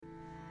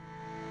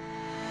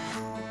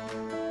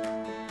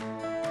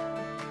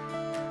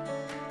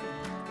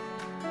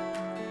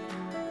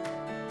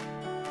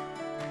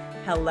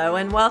Hello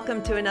and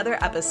welcome to another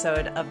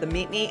episode of the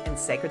Meet Me in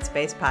Sacred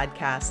Space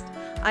podcast.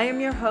 I am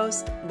your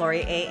host,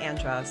 Lori A.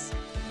 Andros.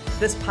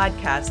 This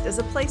podcast is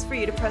a place for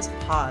you to press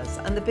pause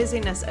on the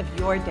busyness of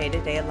your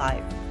day-to-day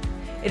life.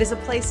 It is a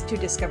place to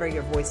discover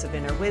your voice of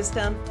inner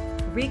wisdom,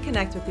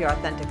 reconnect with your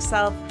authentic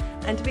self,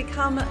 and to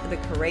become the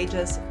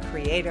courageous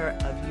creator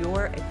of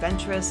your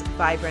adventurous,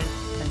 vibrant,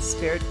 and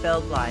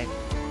spirit-filled life.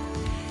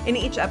 In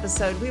each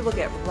episode, we will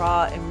get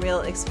raw and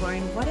real,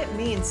 exploring what it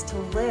means to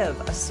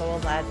live a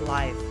soul-led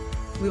life.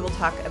 We will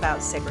talk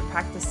about sacred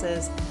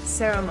practices,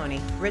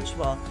 ceremony,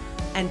 ritual,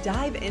 and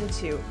dive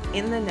into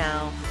in the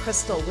now,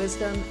 crystal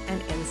wisdom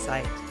and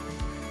insight.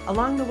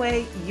 Along the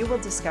way, you will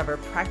discover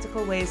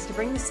practical ways to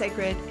bring the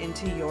sacred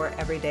into your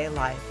everyday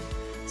life.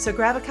 So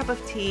grab a cup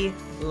of tea,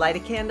 light a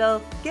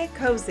candle, get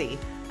cozy,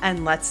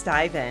 and let's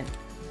dive in.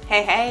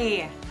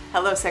 Hey!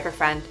 Hello, sacred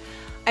friend.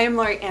 I am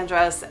Lori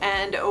Andros,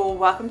 and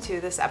welcome to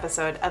this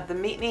episode of the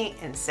Meet Me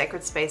in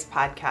Sacred Space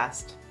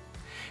podcast.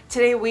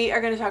 Today we are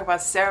going to talk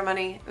about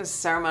ceremony,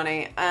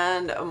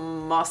 and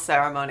more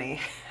ceremony.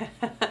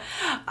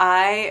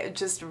 I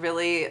just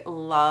really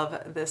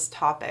love this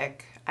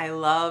topic. I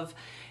love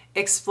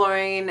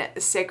exploring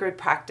sacred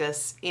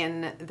practice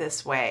in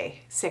this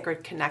way,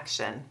 sacred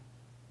connection.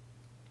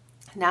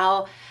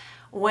 Now,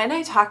 when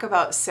I talk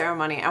about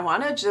ceremony, I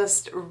want to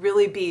just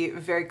really be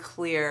very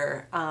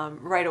clear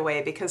right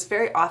away, because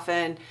very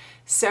often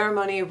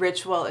ceremony,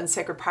 ritual, and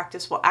sacred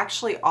practice will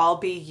actually all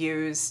be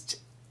used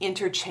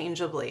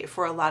interchangeably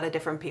for a lot of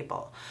different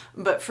people.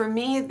 But for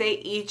me, they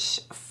each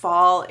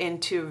fall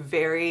into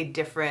very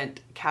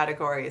different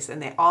categories,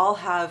 and they all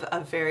have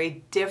a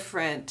very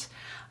different,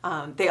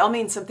 they all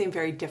mean something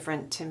very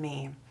different to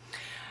me.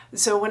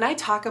 So when I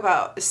talk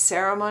about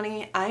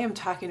ceremony, I am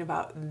talking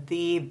about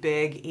the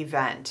big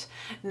event,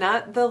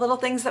 not the little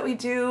things that we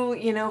do,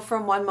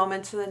 from one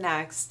moment to the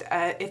next.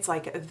 It's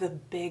like the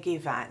big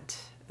event,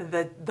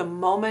 the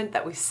moment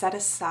that we set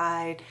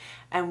aside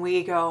and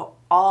we go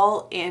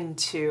all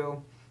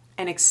into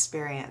an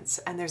experience.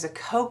 And there's a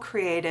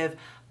co-creative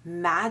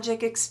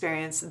magic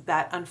experience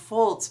that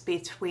unfolds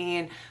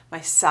between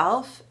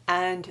myself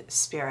and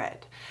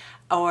spirit,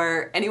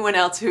 or anyone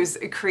else who's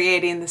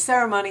creating the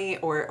ceremony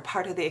or a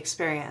part of the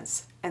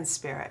experience and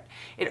spirit.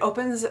 It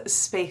opens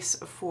space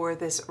for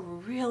this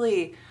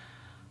really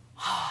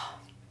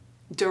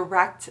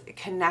direct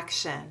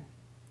connection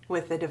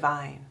with the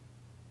divine.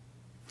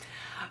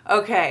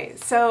 Okay,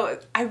 so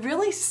I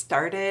really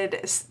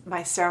started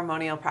my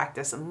ceremonial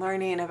practice and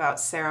learning about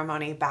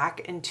ceremony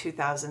back in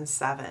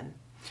 2007.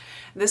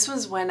 This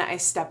was when I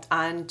stepped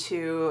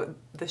onto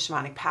the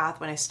shamanic path,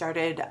 when I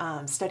started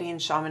studying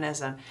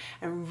shamanism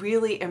and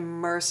really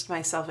immersed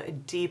myself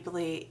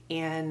deeply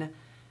in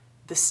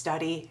the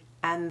study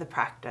and the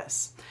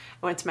practice.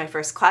 I went to my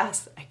first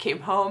class, I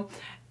came home,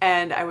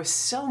 and I was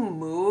so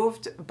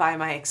moved by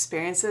my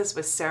experiences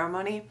with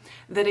ceremony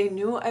that I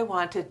knew I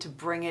wanted to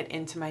bring it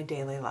into my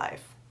daily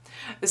life.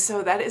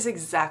 So that is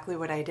exactly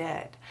what I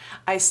did.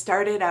 I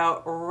started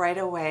out right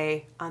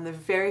away on the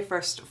very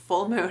first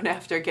full moon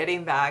after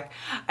getting back.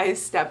 I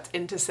stepped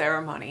into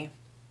ceremony.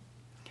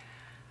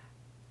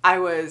 I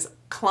was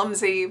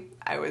clumsy.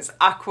 I was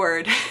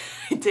awkward.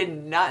 I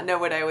did not know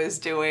what I was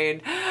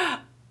doing,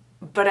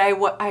 but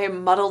I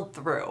muddled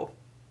through.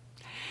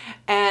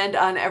 And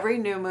on every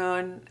new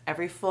moon,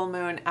 every full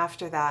moon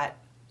after that,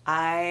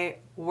 I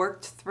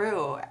worked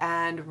through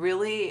and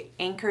really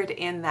anchored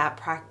in that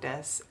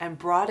practice and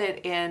brought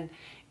it in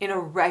a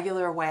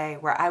regular way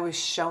where I was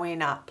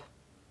showing up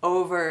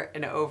over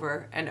and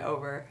over and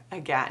over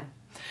again,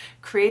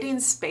 creating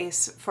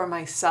space for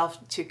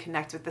myself to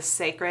connect with the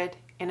sacred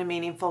in a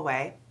meaningful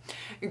way,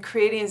 and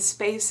creating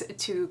space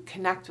to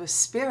connect with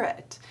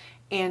spirit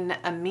in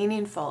a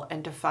meaningful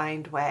and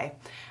defined way,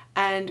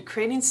 and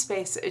creating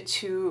space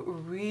to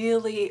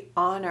really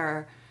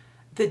honor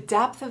the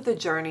depth of the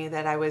journey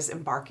that I was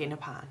embarking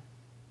upon.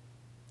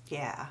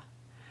 Yeah.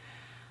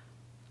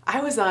 I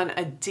was on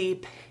a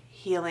deep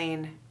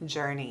healing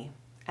journey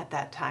at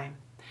that time.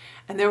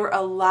 And there were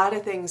a lot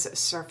of things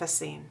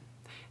surfacing,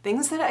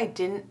 things that I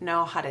didn't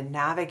know how to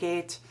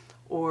navigate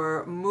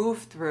or move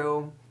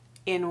through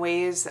in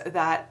ways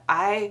that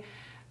I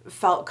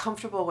felt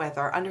comfortable with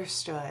or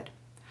understood.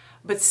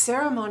 But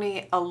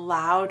ceremony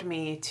allowed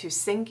me to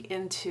sink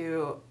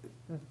into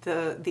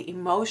the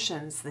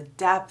emotions, the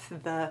depth,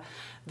 the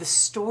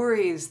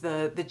stories,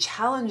 the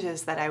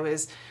challenges that I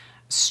was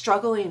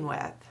struggling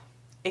with.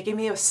 It gave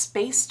me a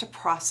space to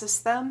process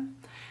them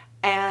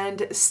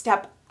and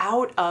step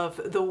out of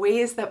the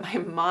ways that my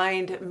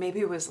mind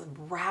maybe was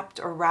wrapped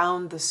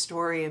around the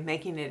story and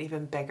making it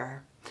even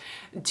bigger.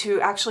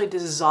 To actually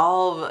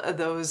dissolve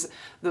those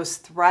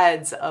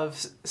threads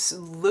of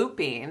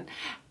looping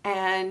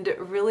and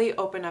really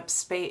open up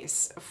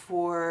space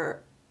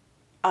for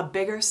a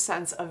bigger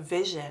sense of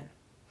vision,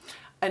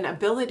 an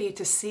ability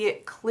to see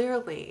it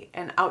clearly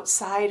and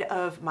outside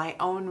of my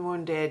own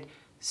wounded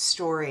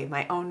story,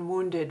 my own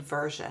wounded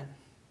version.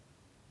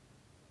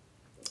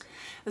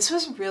 This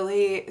was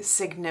really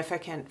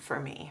significant for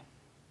me.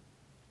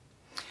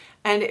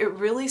 And it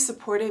really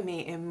supported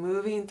me in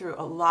moving through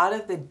a lot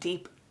of the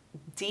deep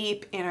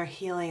inner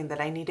healing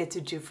that I needed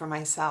to do for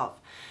myself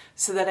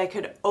so that I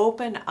could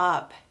open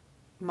up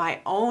my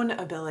own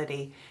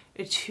ability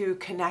to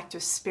connect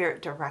with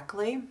spirit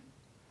directly,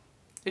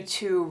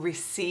 to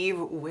receive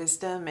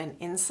wisdom and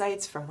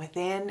insights from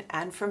within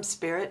and from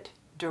spirit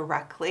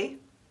directly,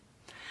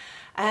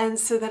 and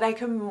so that I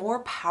could more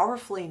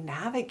powerfully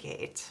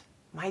navigate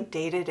my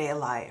day-to-day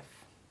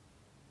life.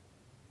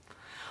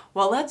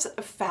 Well, let's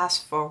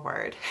fast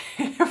forward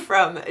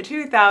from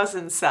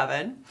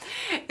 2007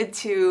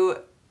 to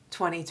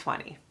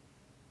 2020.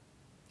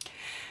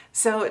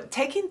 So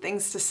taking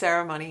things to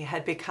ceremony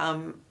had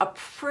become a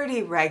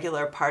pretty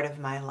regular part of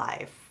my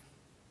life.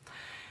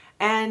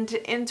 And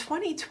in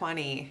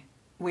 2020,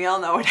 we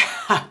all know what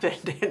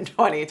happened in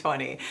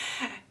 2020.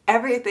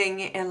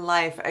 Everything in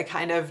life, I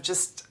kind of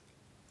just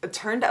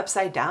turned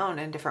upside down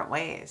in different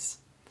ways.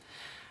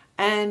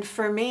 And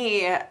for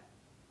me,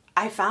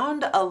 I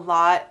found a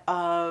lot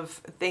of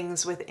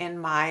things within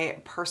my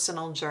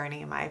personal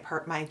journey,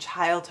 my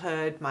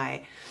childhood,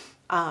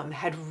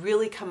 had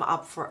really come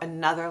up for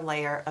another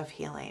layer of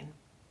healing.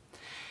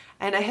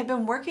 And I had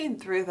been working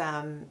through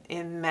them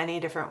in many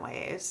different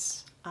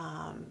ways,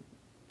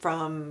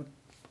 from,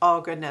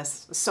 oh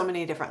goodness, so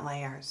many different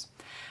layers.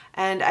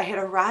 And I had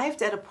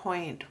arrived at a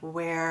point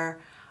where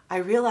I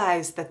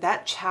realized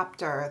that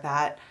chapter,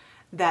 that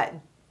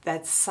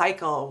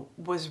cycle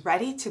was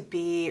ready to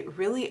be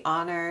really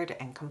honored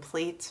and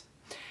complete,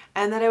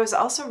 and that I was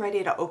also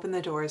ready to open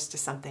the doors to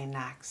something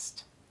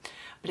next.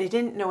 But I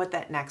didn't know what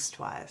that next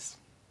was.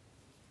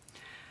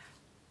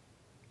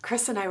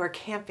 Chris and I were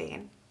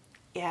camping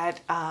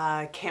at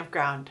a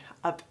campground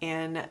up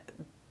in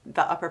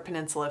the Upper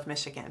Peninsula of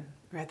Michigan.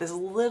 We're at this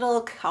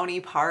little county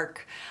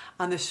park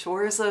on the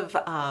shores of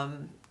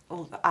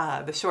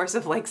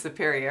Lake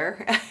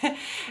Superior,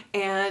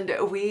 and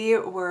we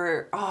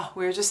were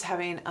just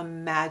having a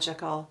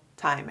magical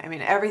time. I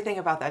mean, everything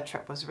about that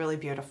trip was really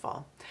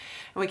beautiful.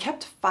 And we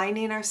kept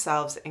finding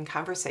ourselves in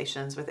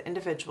conversations with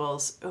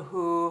individuals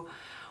who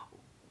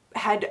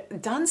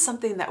had done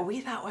something that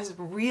we thought was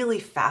really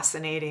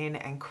fascinating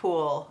and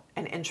cool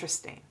and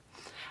interesting.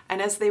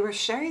 And as they were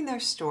sharing their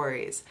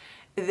stories,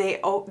 they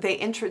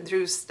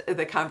introduced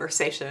the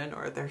conversation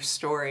or their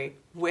story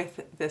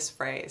with this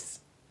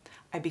phrase: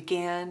 I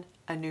began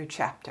a new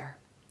chapter.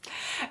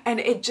 And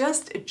it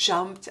just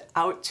jumped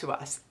out to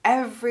us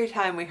every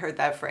time we heard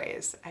that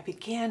phrase. I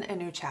began a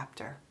new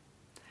chapter.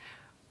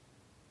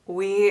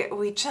 We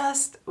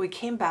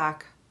came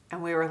back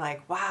and we were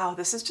like, wow,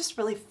 this is just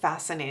really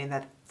fascinating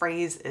that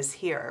phrase is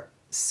here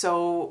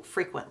so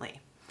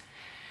frequently.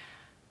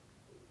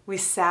 We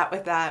sat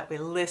with that, we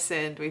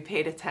listened, we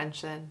paid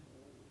attention,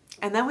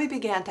 and then we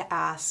began to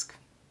ask,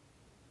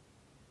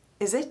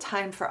 is it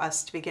time for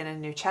us to begin a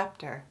new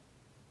chapter?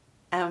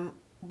 And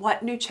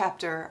what new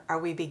chapter are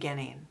we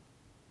beginning?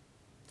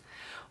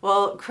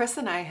 Well, Chris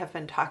and I have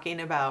been talking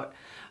about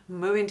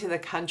moving to the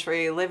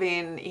country,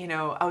 living,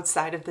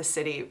 outside of the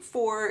city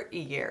for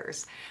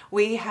years.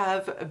 We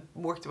have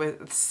worked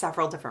with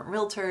several different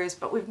realtors,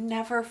 but we've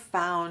never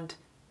found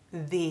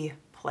the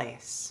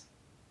place.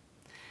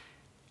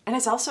 And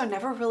it's also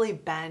never really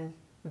been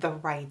the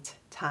right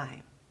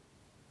time.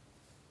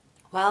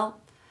 Well,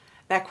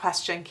 that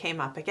question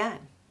came up again.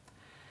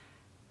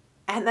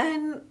 And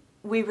then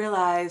we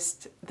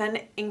realized,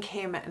 then in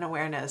came an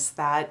awareness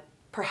that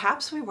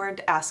perhaps we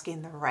weren't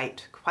asking the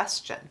right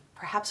question.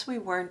 Perhaps we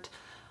weren't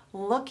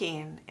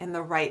looking in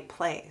the right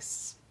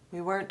place.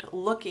 We weren't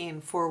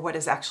looking for what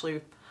is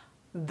actually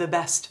the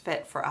best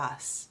fit for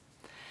us.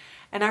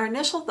 And our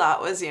initial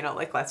thought was,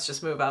 let's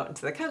just move out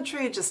into the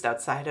country, just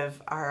outside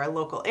of our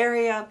local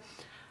area.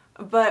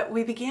 But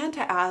we began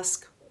to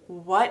ask,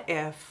 what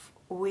if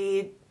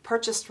we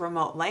purchased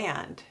remote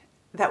land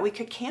that we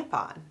could camp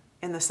on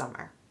in the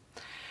summer?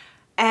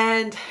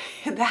 And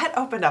that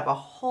opened up a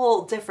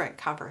whole different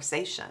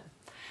conversation.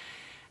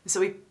 So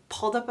we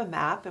pulled up a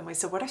map and we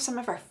said, what are some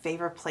of our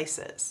favorite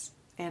places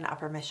in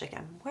Upper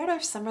Michigan? What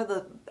are some of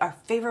our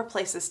favorite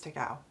places to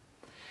go?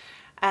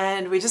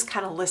 And we just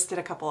kind of listed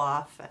a couple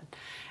off,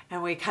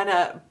 and we kind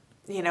of,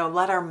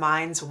 let our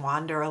minds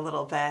wander a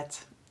little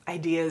bit.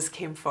 Ideas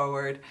came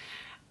forward.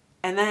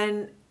 And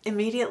then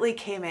immediately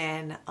came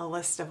in a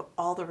list of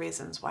all the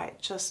reasons why it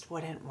just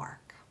wouldn't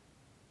work.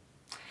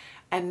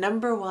 And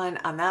number one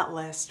on that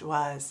list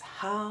was,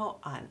 how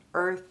on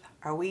earth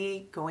are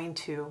we going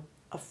to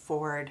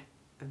afford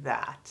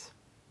that?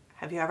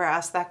 Have you ever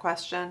asked that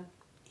question?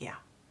 Yeah.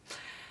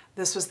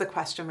 This was the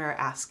question we were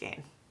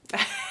asking.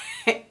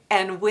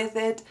 And with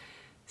it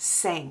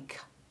sank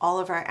all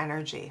of our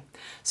energy.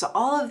 So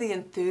all of the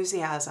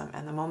enthusiasm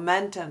and the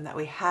momentum that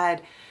we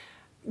had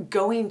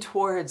going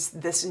towards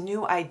this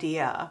new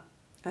idea,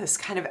 this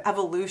kind of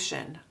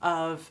evolution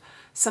of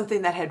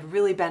something that had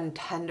really been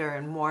tender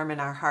and warm in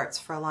our hearts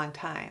for a long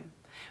time,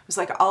 it was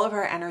like all of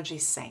our energy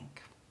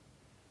sank.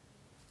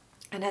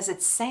 And as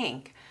it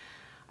sank,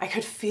 I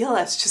could feel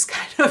us just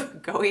kind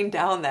of going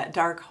down that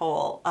dark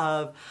hole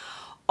of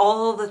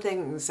all the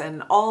things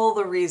and all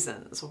the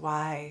reasons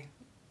why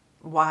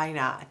why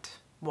not?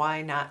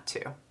 Why not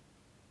to?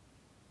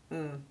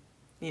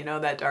 You know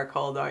that dark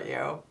hole, don't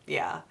you?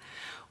 Yeah.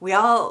 We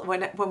all,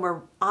 when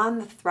we're on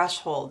the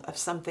threshold of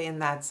something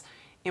that's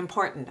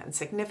important and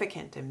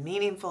significant and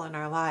meaningful in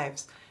our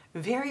lives,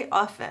 very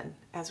often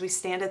as we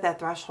stand at that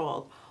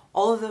threshold,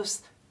 all of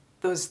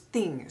those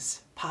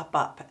things pop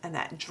up and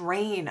that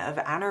drain of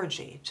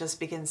energy just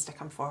begins to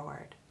come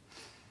forward.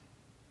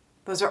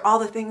 Those are all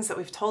the things that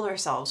we've told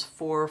ourselves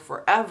for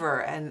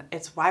forever, and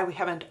it's why we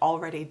haven't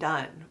already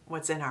done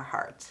what's in our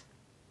heart.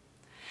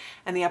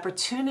 And the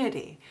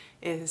opportunity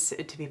is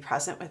to be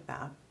present with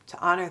them, to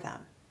honor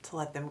them, to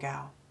let them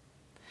go.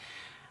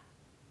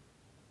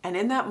 And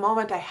in that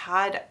moment, I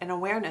had an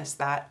awareness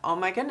that, oh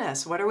my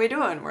goodness, what are we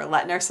doing? We're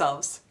letting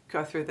ourselves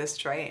go through this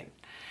drain.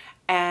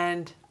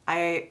 And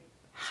I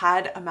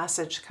had a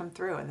message come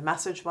through, and the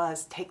message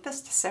was, take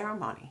this to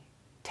ceremony.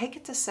 Take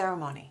it to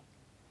ceremony.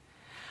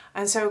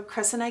 And so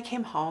Chris and I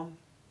came home,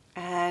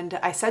 and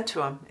I said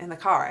to him in the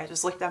car, I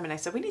just looked at him and I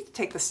said, we need to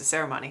take this to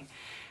ceremony.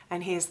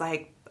 And he's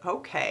like,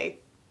 okay,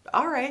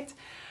 all right.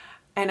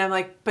 And I'm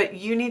like, but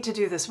you need to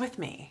do this with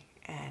me.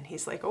 And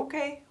he's like,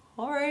 okay,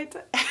 all right.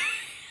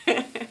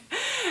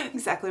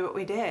 Exactly what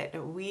we did.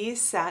 We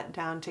sat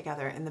down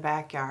together in the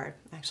backyard.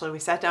 Actually, we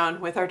sat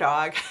down with our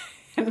dog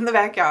in the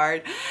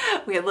backyard.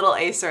 We had little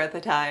Acer at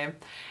the time,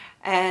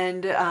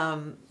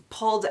 and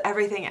pulled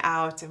everything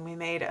out, and we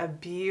made a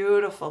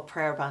beautiful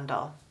prayer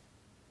bundle.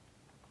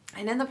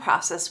 And in the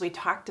process, we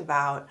talked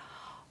about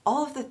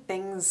all of the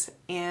things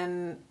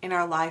in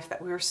our life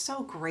that we were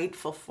so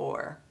grateful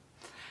for.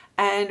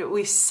 And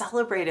we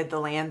celebrated the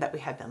land that we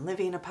had been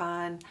living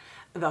upon,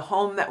 the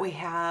home that we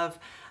have,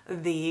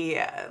 the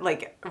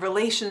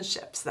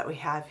relationships that we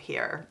have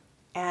here.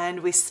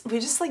 And we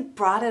just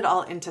brought it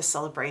all into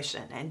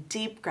celebration and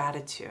deep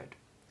gratitude.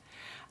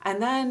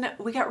 And then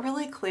we got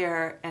really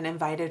clear and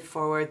invited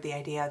forward the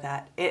idea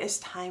that it is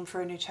time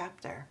for a new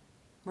chapter.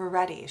 We're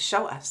ready.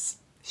 Show us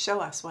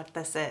what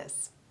this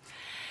is.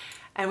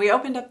 And we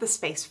opened up the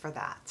space for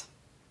that.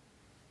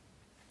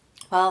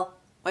 Well,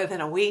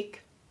 within a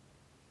week,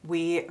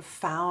 we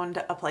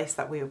found a place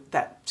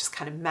that just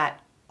kind of met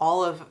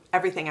all of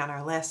everything on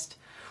our list.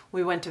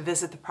 We went to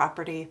visit the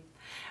property.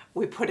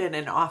 We put in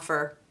an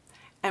offer,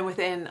 and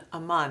within a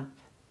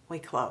month, we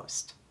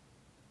closed.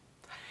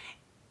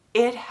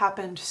 It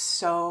happened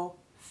so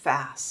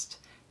fast.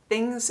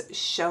 Things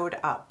showed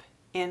up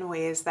in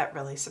ways that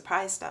really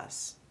surprised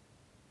us.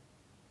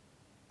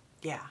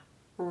 Yeah,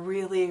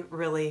 really,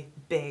 really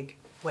big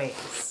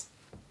ways.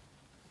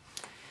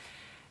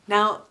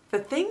 Now, the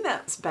thing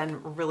that's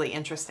been really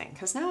interesting,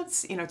 because now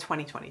it's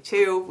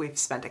 2022, we've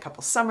spent a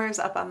couple summers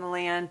up on the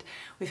land,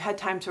 we've had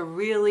time to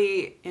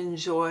really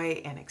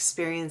enjoy and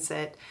experience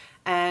it,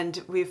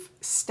 and we've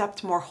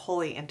stepped more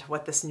wholly into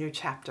what this new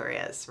chapter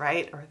is,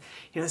 right? Or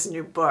this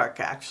new book,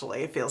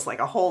 actually. It feels like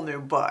a whole new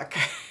book.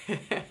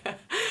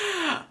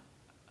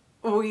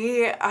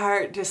 We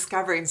are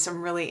discovering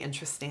some really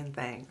interesting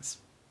things.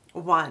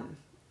 One,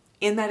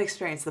 in that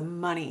experience, the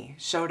money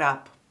showed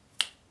up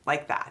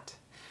like that,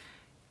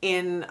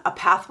 in a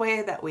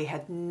pathway that we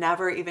had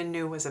never even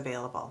knew was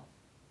available.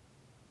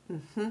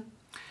 The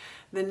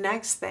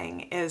next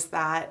thing is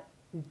that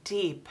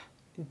deep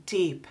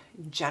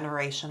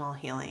generational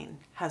healing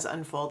has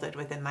unfolded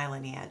within my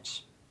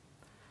lineage.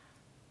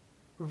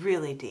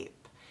 Really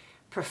deep,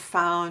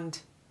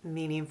 profound,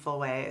 meaningful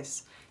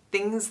ways.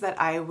 Things that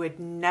I would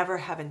never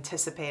have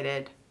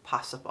anticipated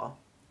possible.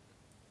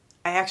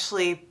 I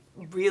actually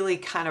really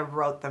kind of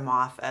wrote them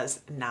off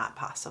as not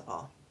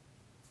possible.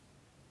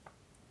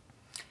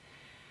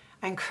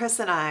 And Chris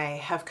and I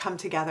have come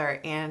together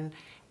in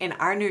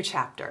our new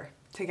chapter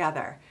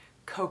together,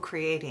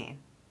 co-creating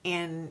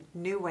in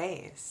new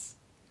ways.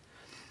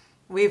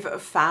 We've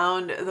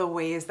found the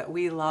ways that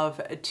we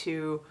love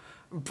to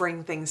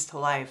bring things to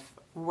life,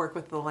 work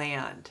with the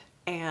land,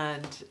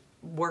 and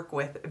work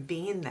with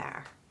being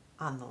there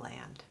on the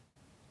land.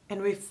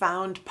 And we've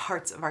found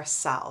parts of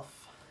ourselves,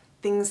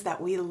 things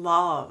that we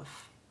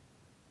love,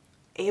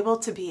 able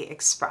to be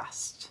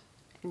expressed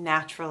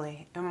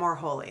naturally and more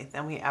wholly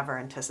than we ever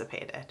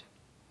anticipated.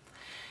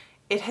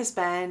 It has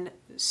been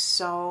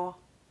so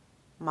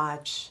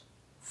much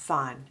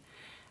fun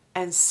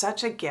and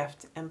such a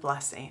gift and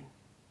blessing.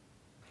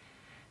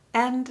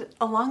 And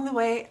along the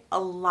way, a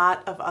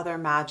lot of other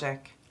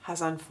magic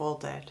has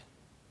unfolded.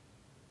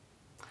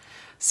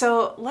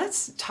 So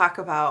let's talk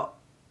about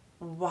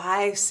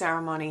why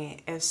ceremony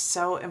is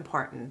so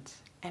important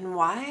and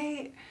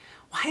why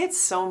it's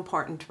so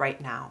important right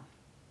now.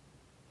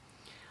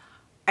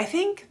 I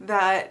think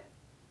that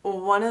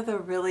one of the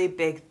really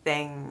big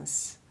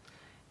things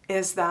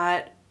is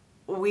that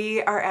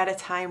we are at a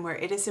time where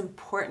it is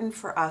important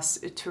for us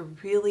to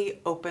really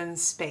open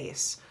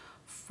space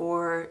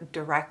for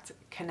direct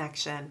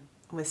connection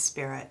with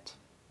spirit.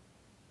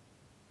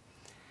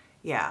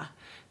 Yeah,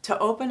 to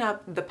open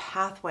up the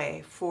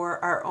pathway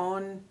for our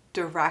own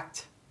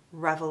direct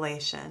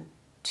revelation,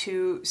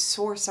 to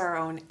source our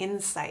own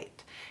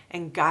insight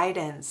and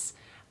guidance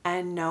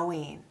and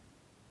knowing.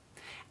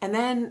 And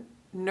then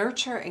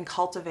nurture and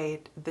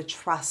cultivate the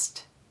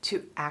trust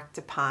to act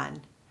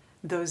upon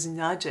those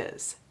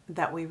nudges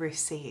that we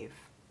receive,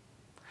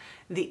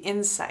 the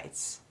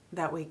insights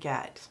that we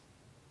get,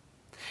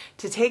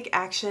 to take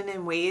action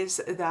in ways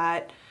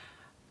that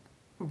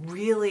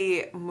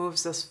really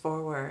moves us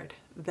forward,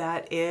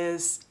 that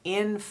is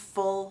in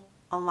full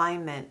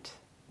alignment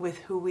with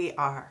who we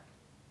are.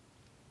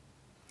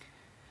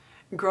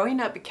 Growing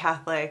up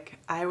Catholic,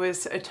 I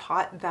was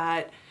taught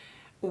that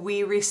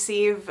we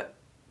receive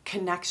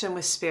connection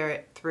with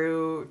Spirit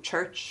through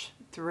church,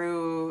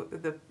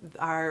 through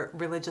our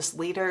religious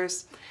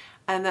leaders,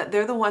 and that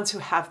they're the ones who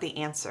have the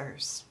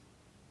answers.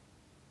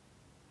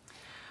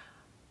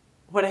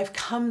 What I've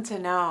come to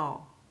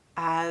know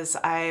as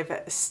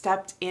I've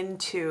stepped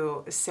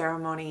into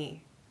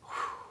ceremony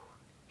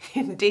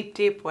in deep,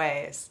 deep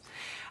ways,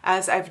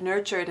 as I've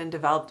nurtured and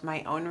developed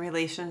my own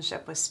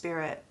relationship with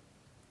Spirit,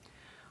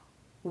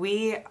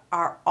 we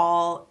are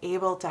all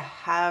able to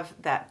have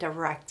that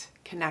direct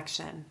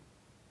connection.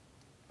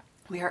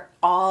 We are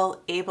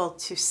all able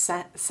to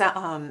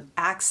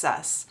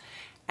access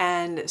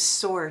and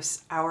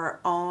source our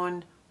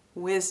own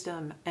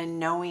wisdom and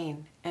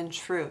knowing and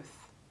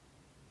truth.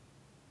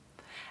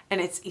 And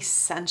it's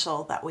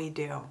essential that we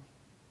do.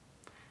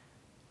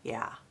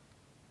 Yeah.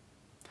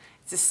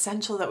 It's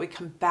essential that we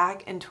come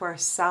back into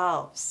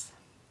ourselves.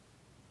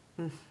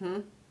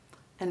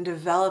 And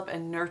develop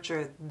and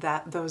nurture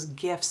those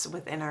gifts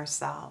within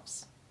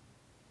ourselves.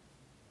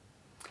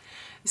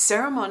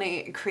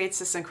 Ceremony creates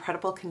this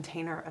incredible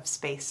container of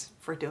space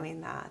for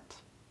doing that.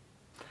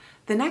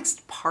 The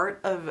next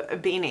part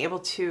of being able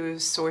to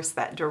source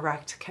that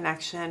direct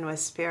connection with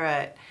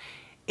Spirit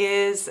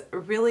is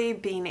really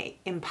being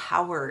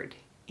empowered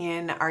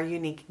in our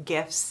unique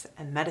gifts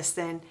and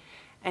medicine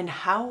and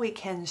how we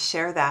can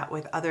share that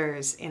with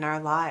others in our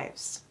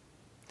lives.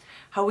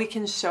 How we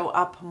can show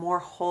up more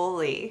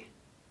wholly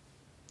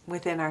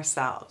within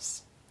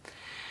ourselves.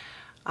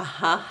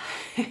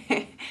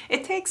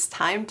 It takes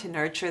time to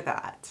nurture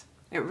that.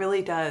 It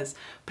really does.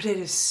 But it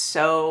is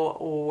so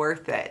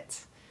worth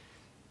it.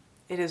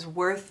 It is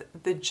worth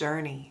the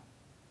journey.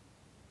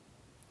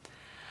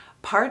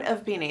 Part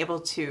of being able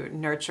to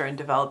nurture and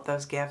develop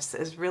those gifts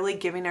is really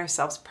giving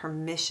ourselves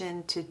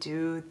permission to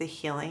do the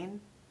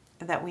healing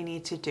that we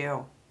need to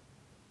do.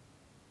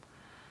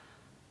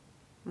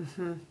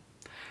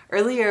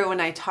 Earlier,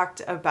 when I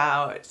talked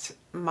about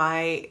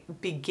my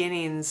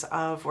beginnings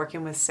of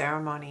working with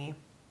ceremony,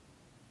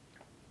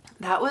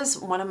 that was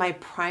one of my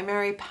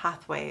primary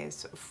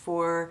pathways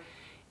for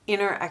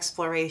inner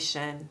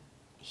exploration,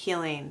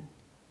 healing,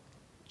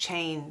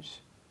 change,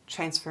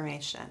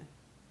 transformation.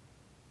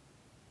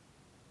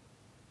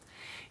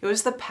 It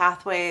was the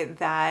pathway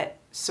that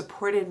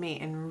supported me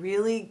in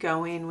really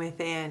going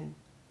within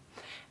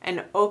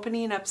and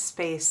opening up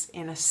space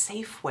in a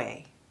safe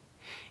way,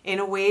 in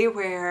a way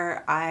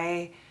where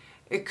I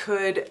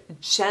could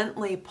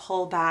gently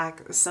pull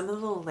back some of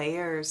the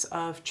layers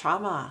of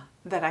trauma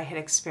that I had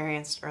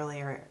experienced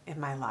earlier in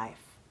my life.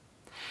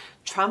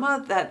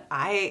 Trauma that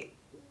I,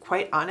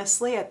 quite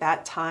honestly, at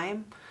that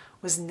time,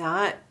 was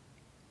not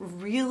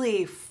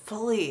really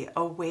fully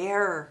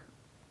aware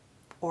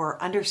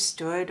or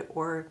understood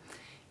or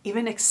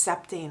even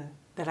accepting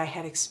that I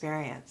had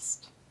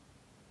experienced.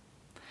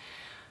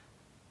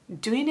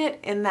 Doing it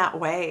in that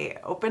way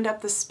opened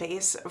up the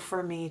space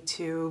for me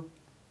to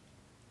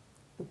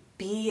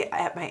be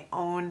at my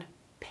own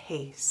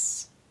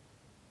pace.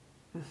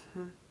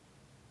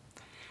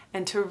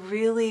 And to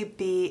really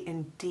be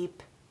in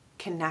deep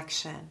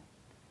connection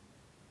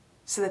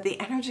so that the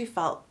energy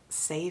felt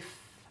safe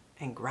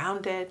and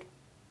grounded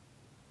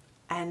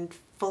and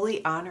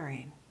fully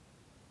honoring.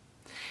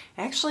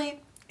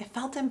 Actually, it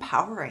felt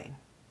empowering.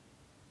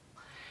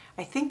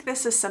 I think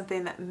this is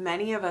something that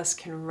many of us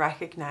can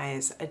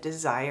recognize a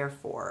desire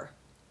for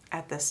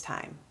at this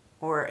time,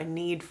 or a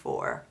need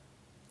for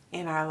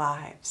in our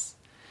lives.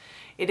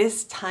 It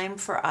is time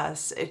for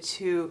us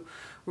to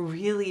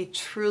really,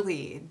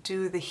 truly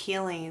do the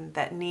healing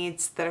that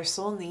our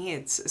soul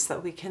needs so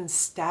that we can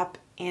step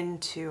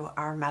into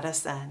our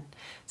medicine,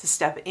 to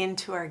step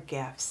into our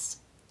gifts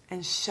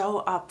and show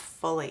up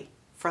fully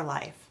for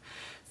life,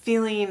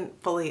 feeling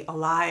fully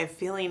alive,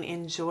 feeling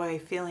in joy,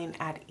 feeling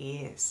at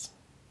ease.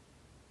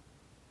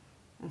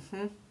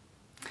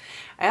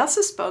 I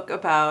also spoke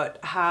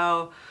about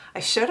how I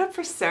showed up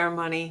for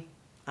ceremony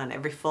on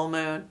every full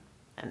moon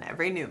and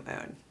every new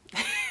moon.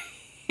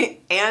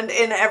 And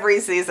in every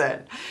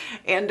season,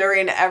 and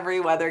during every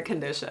weather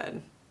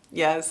condition.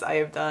 Yes, I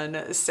have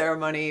done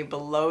ceremony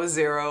below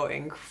zero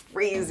in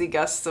crazy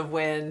gusts of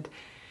wind,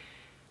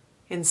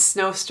 in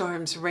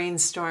snowstorms,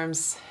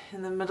 rainstorms,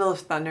 in the middle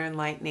of thunder and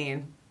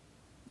lightning.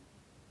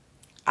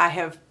 I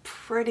have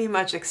pretty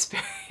much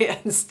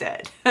experienced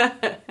it.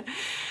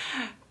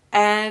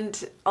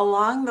 And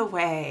along the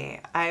way,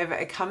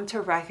 I've come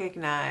to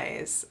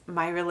recognize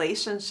my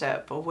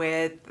relationship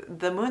with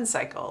the moon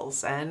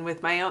cycles and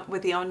with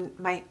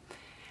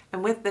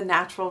the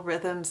natural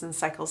rhythms and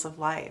cycles of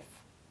life.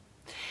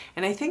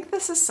 And I think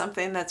this is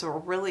something that's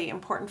really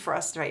important for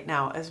us right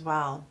now as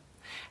well.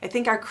 I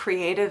think our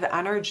creative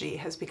energy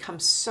has become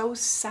so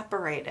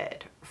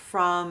separated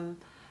from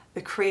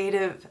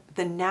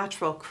the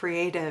natural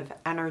creative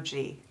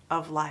energy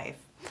of life.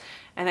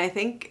 And I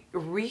think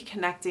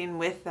reconnecting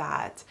with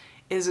that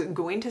is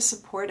going to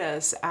support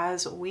us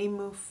as we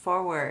move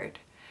forward,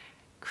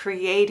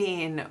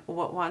 creating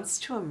what wants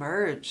to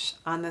emerge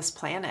on this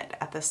planet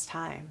at this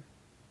time.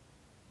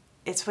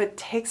 It's what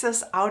takes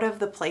us out of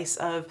the place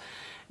of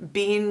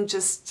being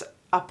just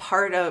a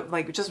part of,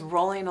 like, just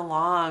rolling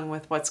along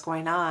with what's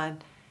going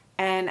on,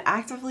 and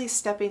actively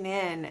stepping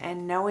in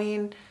and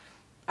knowing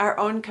our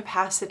own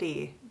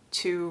capacity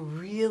to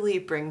really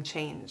bring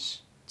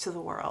change to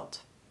the world.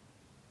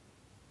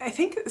 I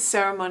think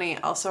ceremony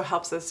also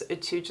helps us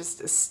to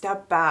just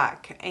step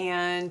back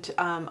and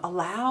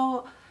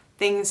allow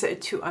things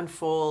to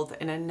unfold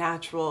in a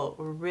natural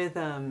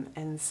rhythm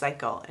and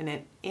cycle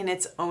in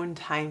its own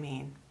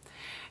timing,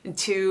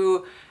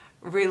 to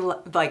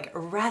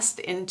rest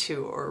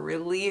into or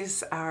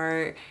release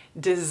our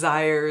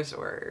desires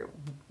or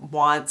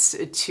wants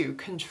to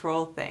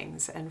control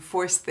things and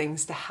force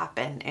things to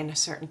happen in a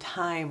certain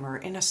time or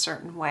in a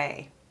certain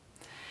way.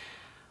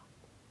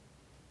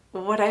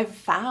 What I've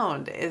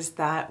found is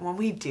that when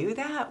we do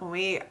that, when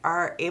we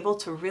are able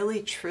to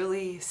really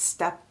truly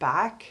step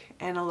back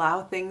and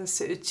allow things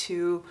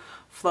to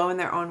flow in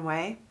their own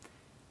way,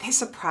 they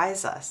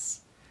surprise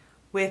us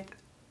with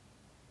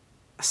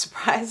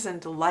surprise and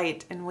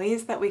delight in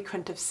ways that we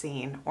couldn't have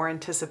seen or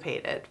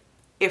anticipated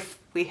if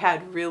we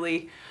had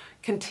really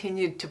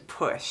continued to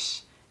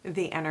push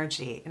the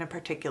energy in a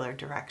particular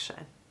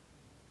direction.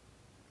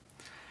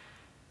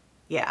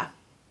 Yeah,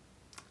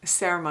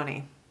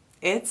 ceremony.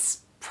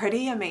 It's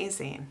pretty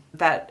amazing.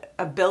 That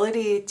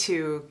ability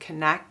to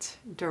connect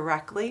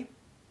directly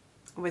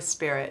with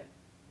spirit,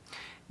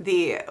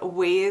 the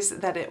ways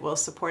that it will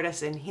support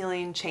us in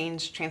healing,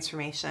 change,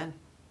 transformation,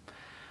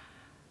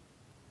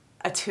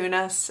 attune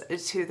us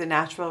to the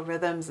natural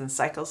rhythms and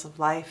cycles of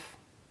life,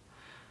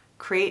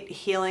 create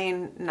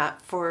healing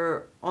not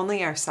for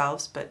only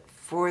ourselves but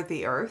for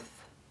the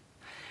earth,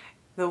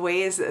 the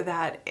ways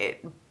that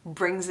it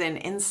brings in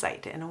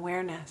insight and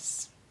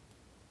awareness,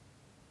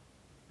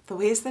 the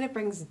ways that it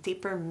brings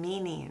deeper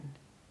meaning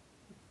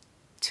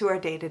to our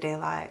day-to-day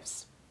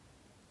lives.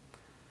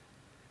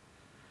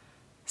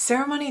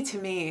 Ceremony to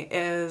me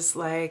is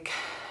like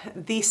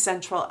the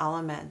central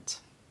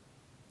element.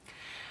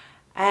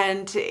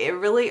 And it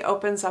really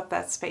opens up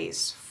that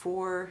space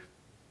for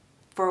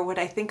what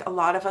I think a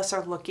lot of us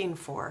are looking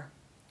for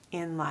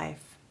in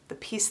life, the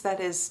piece that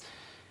is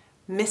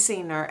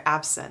missing or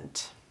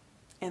absent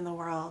in the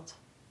world.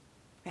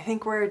 I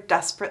think we're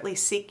desperately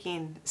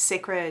seeking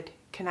sacred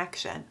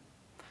connection.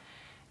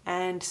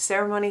 And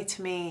ceremony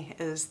to me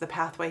is the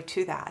pathway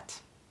to that,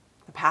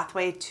 the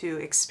pathway to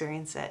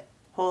experience it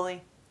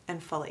wholly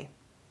and fully.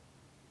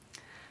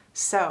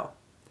 So,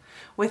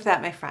 with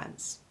that, my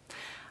friends,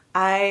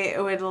 I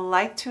would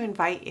like to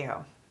invite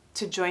you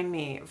to join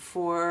me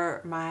for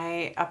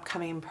my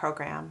upcoming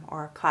program,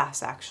 or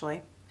class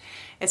actually.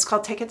 It's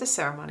called Take It to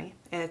Ceremony.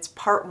 It's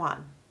part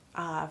 1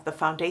 of the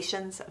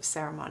Foundations of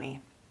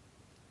Ceremony.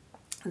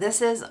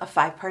 This is a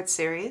 5-part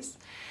series,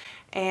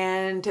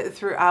 and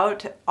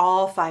throughout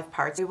all 5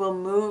 parts, we will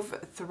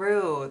move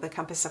through the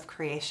compass of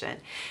creation,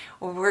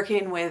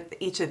 working with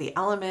each of the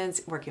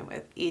elements, working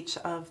with each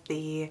of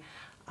the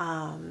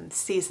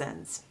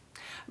seasons.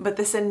 But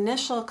this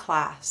initial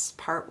class,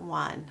 part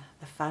 1,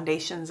 the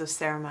Foundations of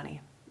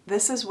Ceremony,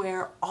 this is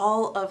where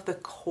all of the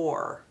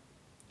core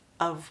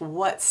of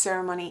what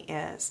ceremony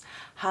is,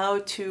 how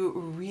to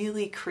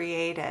really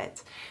create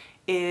it,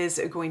 is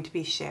going to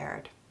be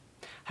shared.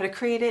 How to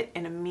create it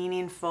in a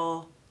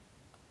meaningful,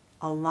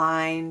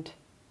 aligned,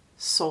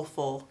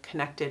 soulful,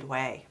 connected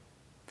way.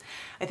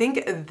 I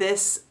think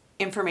this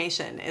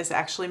information is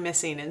actually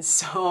missing in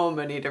so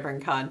many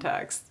different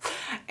contexts.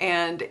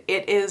 And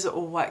it is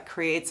what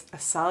creates a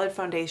solid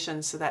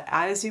foundation so that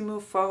as you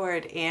move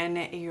forward in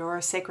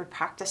your sacred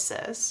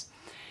practices,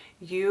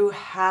 you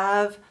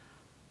have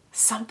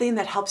something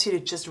that helps you to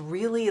just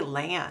really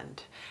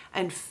land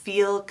and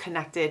feel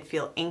connected,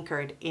 feel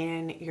anchored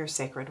in your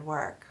sacred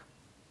work.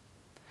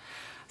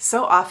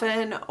 So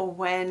often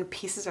when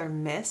pieces are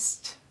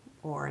missed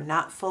or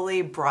not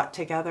fully brought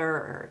together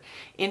or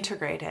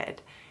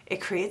integrated,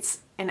 it creates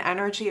an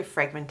energy of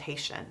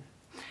fragmentation.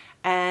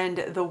 And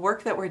the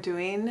work that we're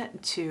doing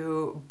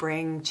to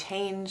bring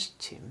change,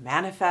 to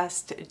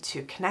manifest,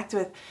 to connect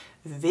with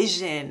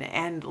vision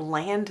and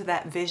land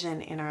that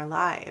vision in our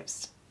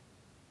lives,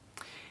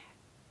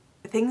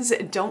 things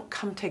don't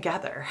come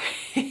together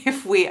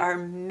if we are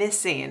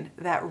missing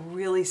that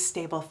really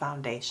stable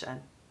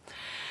foundation.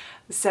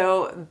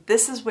 So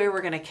this is where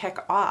we're going to kick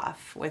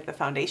off with the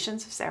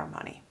Foundations of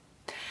Ceremony.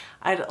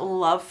 I'd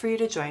love for you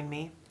to join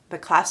me. The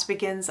class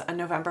begins on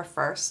November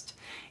 1st.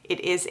 It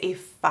is a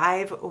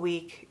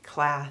 5-week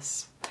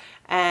class,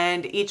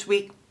 and each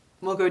week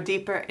we'll go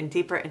deeper and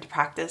deeper into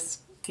practice.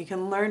 You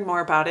can learn more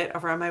about it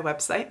over on my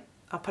website.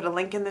 I'll put a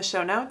link in the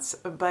show notes,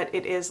 but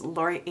it is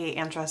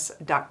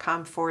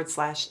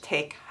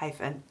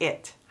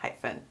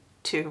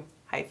laurieandrus.com/take-it-2-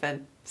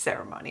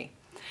 ceremony.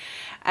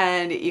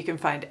 And you can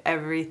find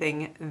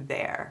everything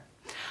there.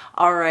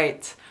 All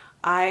right,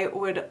 I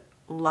would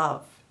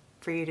love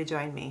for you to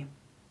join me.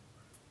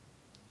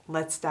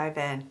 Let's dive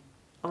in.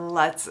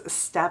 Let's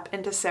step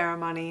into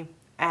ceremony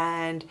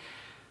and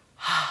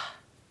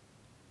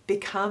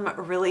become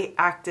really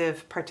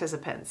active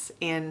participants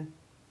in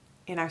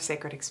our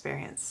sacred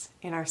experience,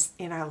 in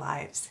our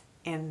lives,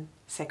 in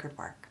sacred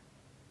work.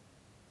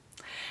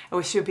 I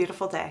wish you a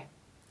beautiful day.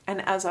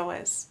 And as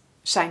always,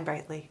 shine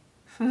brightly.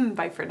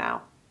 Bye for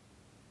now.